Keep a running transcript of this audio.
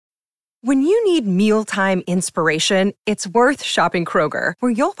When you need mealtime inspiration, it's worth shopping Kroger,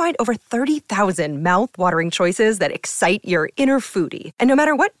 where you'll find over 30,000 mouth-watering choices that excite your inner foodie. And no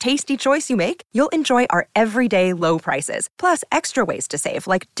matter what tasty choice you make, you'll enjoy our everyday low prices, plus extra ways to save,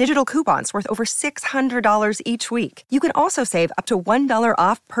 like digital coupons worth over $600 each week. You can also save up to $1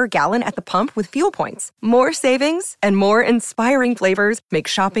 off per gallon at the pump with fuel points. More savings and more inspiring flavors make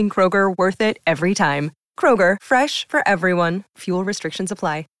shopping Kroger worth it every time. Kroger, fresh for everyone. Fuel restrictions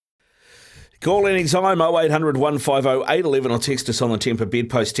apply. Call anytime, 0800 150 811 or text us on the Temper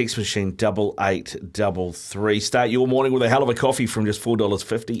Bedpost text machine 8833. Start your morning with a hell of a coffee from just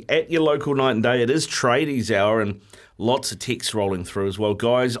 $4.50 at your local night and day. It is tradies hour and lots of texts rolling through as well.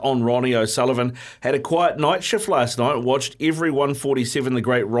 Guys, on Ronnie O'Sullivan, had a quiet night shift last night. Watched every 147 the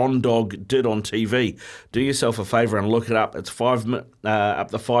great Ron Dog did on TV. Do yourself a favour and look it up. It's up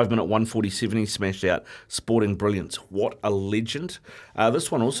the 5 minute 147 he smashed out. Sporting brilliance. What a legend.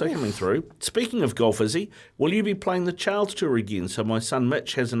 This one also coming through. Speaking of golf, Izzy, will you be playing the Charles Tour again? So my son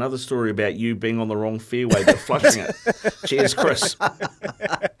Mitch has another story about you being on the wrong fairway but flushing it. Cheers, Chris.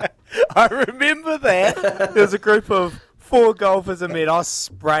 I remember that. There was a group of 4 golfers I met. I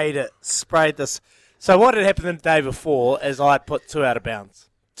sprayed this. So what had happened the day before is I put 2 out of bounds.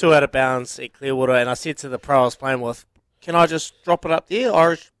 2 out of bounds at Clearwater, and I said to the pro I was playing with, can I just drop it up there?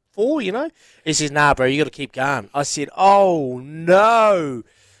 Irish 4, you know? He says, nah, bro, you got to keep going. I said, oh, no.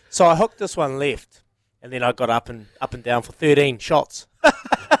 So I hooked this one left, and then I got up and down for 13 shots.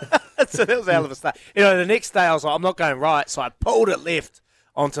 So that was a hell of a start. You know, the next day I was like, I'm not going right, so I pulled it left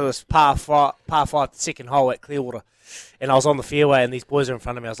onto this par 5 second hole at Clearwater. And I was on the fairway, and these boys are in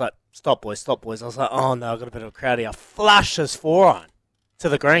front of me. I was like, stop, boys. I was like, oh, no, I've got a bit of a crowd here. I flush his 4-iron to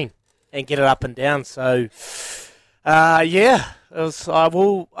the green and get it up and down. So, I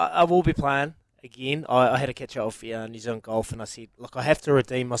will be playing again. I had a catch-up with New Zealand Golf, and I said, look, I have to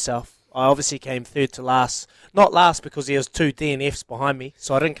redeem myself. I obviously came third to last. Not last because there was 2 DNFs behind me,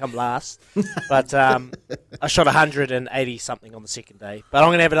 so I didn't come last. But I shot 180-something on the second day. But I'm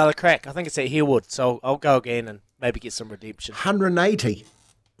going to have another crack. I think it's at Harewood, so I'll go again and maybe get some redemption. 180?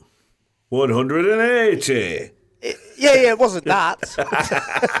 180. Yeah, it wasn't nuts.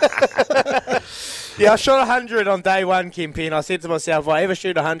 Yeah, I shot 100 on day one, Kempy, and I said to myself, if I ever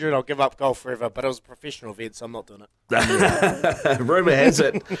shoot 100, I'll give up golf forever. But it was a professional event, so I'm not doing it. Rumour has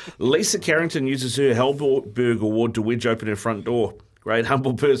it, Lisa Carrington uses her Hellberg Award to wedge open her front door. Great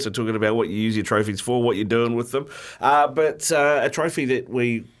humble person talking about what you use your trophies for, what you're doing with them. But a trophy that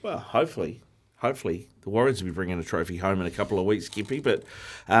we, well, hopefully, the Warriors will be bringing a trophy home in a couple of weeks, Kippy, but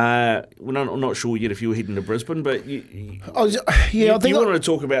we're not sure yet if you're heading to Brisbane, but you wanted to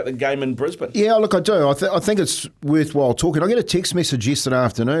talk about the game in Brisbane. Yeah, look, I do. I think it's worthwhile talking. I get a text message yesterday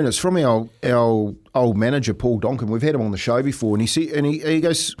afternoon. It's from our old manager, Paul Donkin. We've had him on the show before, and he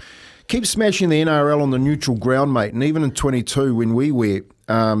goes, keep smashing the NRL on the neutral ground, mate. And even in 22, when we were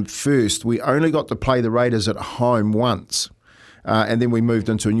first, we only got to play the Raiders at home once. And then we moved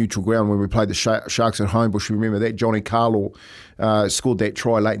into a neutral ground when we played the Sharks at Homebush. Remember that? Johnny Carlaw scored that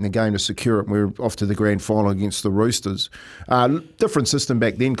try late in the game to secure it. And we were off to the grand final against the Roosters. Different system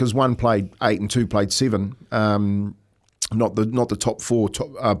back then because one played 8 and 2 played 7. Not the top 4,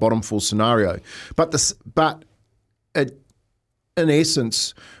 bottom 4 scenario. In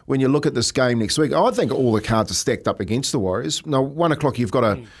essence, when you look at this game next week, I think all the cards are stacked up against the Warriors. Now, 1 o'clock you've got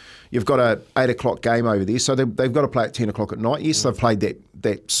a 8 o'clock game over there, so they've got to play at 10 o'clock at night. Yes, they've played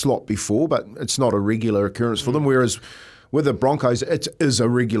that slot before, but it's not a regular occurrence for them, whereas with the Broncos, it is a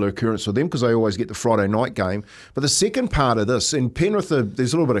regular occurrence for them because they always get the Friday night game. But the second part of this, in Penrith,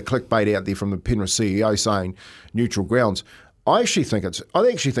 there's a little bit of clickbait out there from the Penrith CEO saying neutral grounds. I actually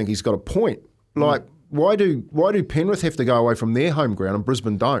think he's got a point. Like, why do Penrith have to go away from their home ground and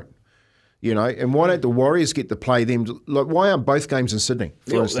Brisbane don't? You know, and why don't the Warriors get to play them? Like, why aren't both games in Sydney?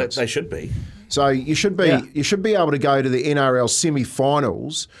 For instance, they should be. So you should be able to go to the NRL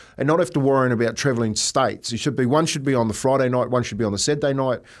semi-finals and not have to worry about travelling states. One should be on the Friday night, one should be on the Saturday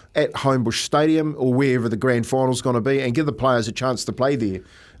night at Homebush Stadium or wherever the grand final's going to be, and give the players a chance to play there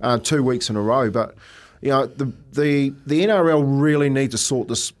 2 weeks in a row. But you know, the NRL really need to sort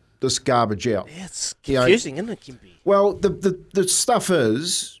this garbage out. Yeah, it's confusing, isn't it, Kimpy? Well, the stuff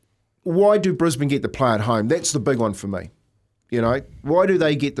is, why do Brisbane get to play at home? That's the big one for me. You know, why do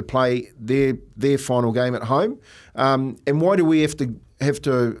they get to play their final game at home? And why do we have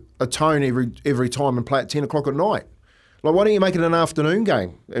to atone every time and play at 10 o'clock at night? Like, why don't you make it an afternoon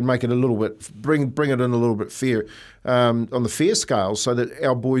game and make it a little bit, bring it in a little bit fair, on the fair scale, so that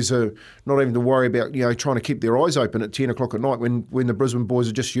our boys are not having to worry about, you know, trying to keep their eyes open at 10 o'clock at night when the Brisbane boys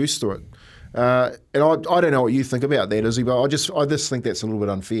are just used to it. And I don't know what you think about that, Izzy, but I just think that's a little bit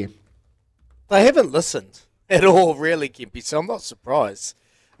unfair. They haven't listened at all, really, Kempy, so I'm not surprised.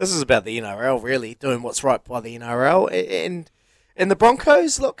 This is about the NRL, really, doing what's right by the NRL. And the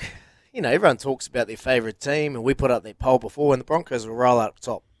Broncos, look, everyone talks about their favourite team, and we put up that poll before, and the Broncos will roll out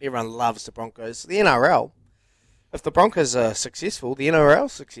top. Everyone loves the Broncos. The NRL, if the Broncos are successful, the NRL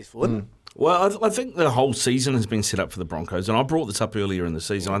is successful, isn't it? Well, I think the whole season has been set up for the Broncos, and I brought this up earlier in the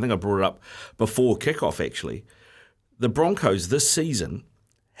season. I think I brought it up before kickoff, actually. The Broncos this season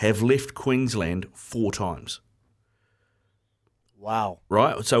have left Queensland 4 times. Wow.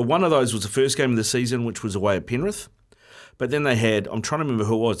 Right? So one of those was the first game of the season, which was away at Penrith. But then they had, I'm trying to remember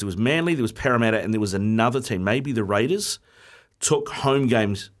who it was. There was Manly, there was Parramatta, and there was another team, maybe the Raiders, took home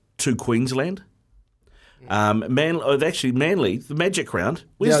games to Queensland. Manly, the Magic Round.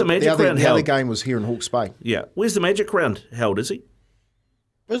 Where's the Magic Round held? The other game was here in Hawke's Bay. Yeah. Where's the Magic Round held, is he?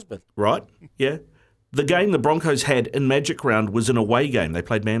 Brisbane. Right, yeah. The game the Broncos had in Magic Round was an away game. They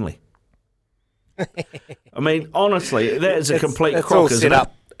played Manly. I mean, honestly, that is a complete crock, isn't it?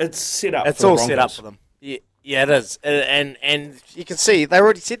 It's set up. It's all set up for them. Yeah, it is. And you can see they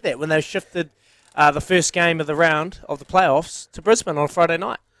already said that when they shifted the first game of the round of the playoffs to Brisbane on Friday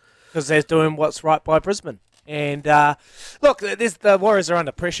night, because they're doing what's right by Brisbane. And look, the Warriors are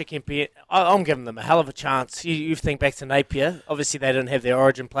under pressure, Kempy. I'm giving them a hell of a chance. You think back to Napier. Obviously, they didn't have their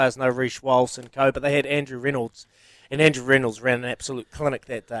origin players, no Reece Walsh and co, but they had Andrew Reynolds. And Andrew Reynolds ran an absolute clinic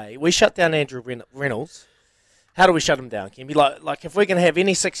that day. We shut down Andrew Reynolds. How do we shut him down, Kempy? Like if we're going to have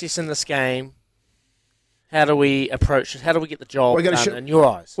any success in this game, how do we approach it? How do we get the job done in your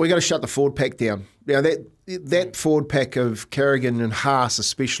eyes? We've got to shut the forward pack down. That forward pack of Carrigan and Haas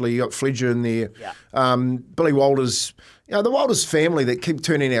especially, you got Fledger in there. Yeah. Billy Walters, the Walters family that keep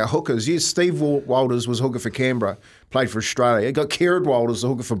turning out hookers. Yes, Steve Walters was hooker for Canberra, played for Australia. You got Kerrod Walters, the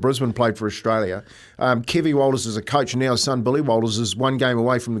hooker for Brisbane, played for Australia. Kevy Walters is a coach, and now his son Billy Walters is one game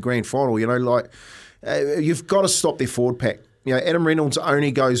away from the grand final. You've got to stop their forward pack. Adam Reynolds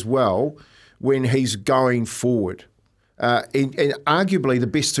only goes well when he's going forward. And arguably the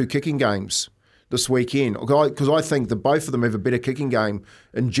best 2 kicking games this weekend, because I think that both of them have a better kicking game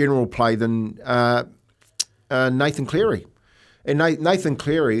in general play than Nathan Cleary. And Nathan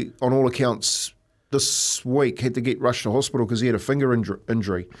Cleary, on all accounts, this week had to get rushed to hospital because he had a finger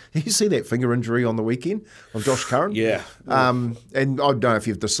injury. Did you see that finger injury on the weekend of Josh Curran? Yeah. And I don't know if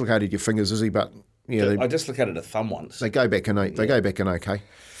you've dislocated your fingers, is he? But I dislocated a thumb once. They go back in okay.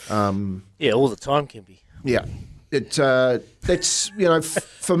 All the time, Kempy. Yeah. That's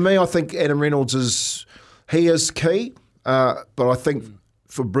for me, I think Adam Reynolds is key, but I think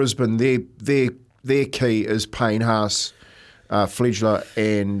for Brisbane, their key is Payne Haas, Fledger,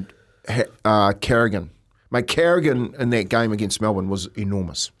 and Carrigan. Mate, Carrigan in that game against Melbourne was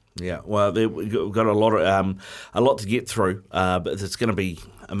enormous. Yeah, well, we've got a lot to get through, but it's going to be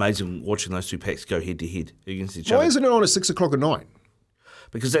amazing watching those 2 packs go head to head against each other. Why isn't it on at 6 o'clock at night?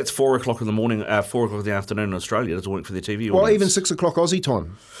 Because that's 4 o'clock in the morning, 4 o'clock in the afternoon in Australia. It doesn't work for their TV audience. Well, even 6 o'clock Aussie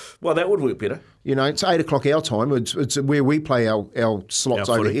time. Well, that would work better. It's 8 o'clock our time. It's where we play our slots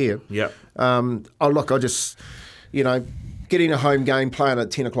over here. Yeah. I just, getting a home game, playing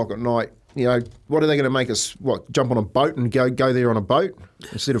at 10 o'clock at night, what are they going to make us, jump on a boat and go there on a boat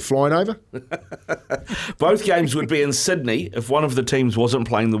instead of flying over? Both games would be in Sydney if one of the teams wasn't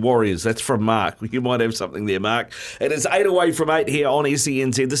playing the Warriors. That's from Mark. You might have something there, Mark. It is 8 away from 8 here on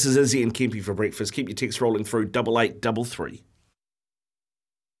SENZ. This is Izzy and Kempy for breakfast. Keep your text rolling through 8833.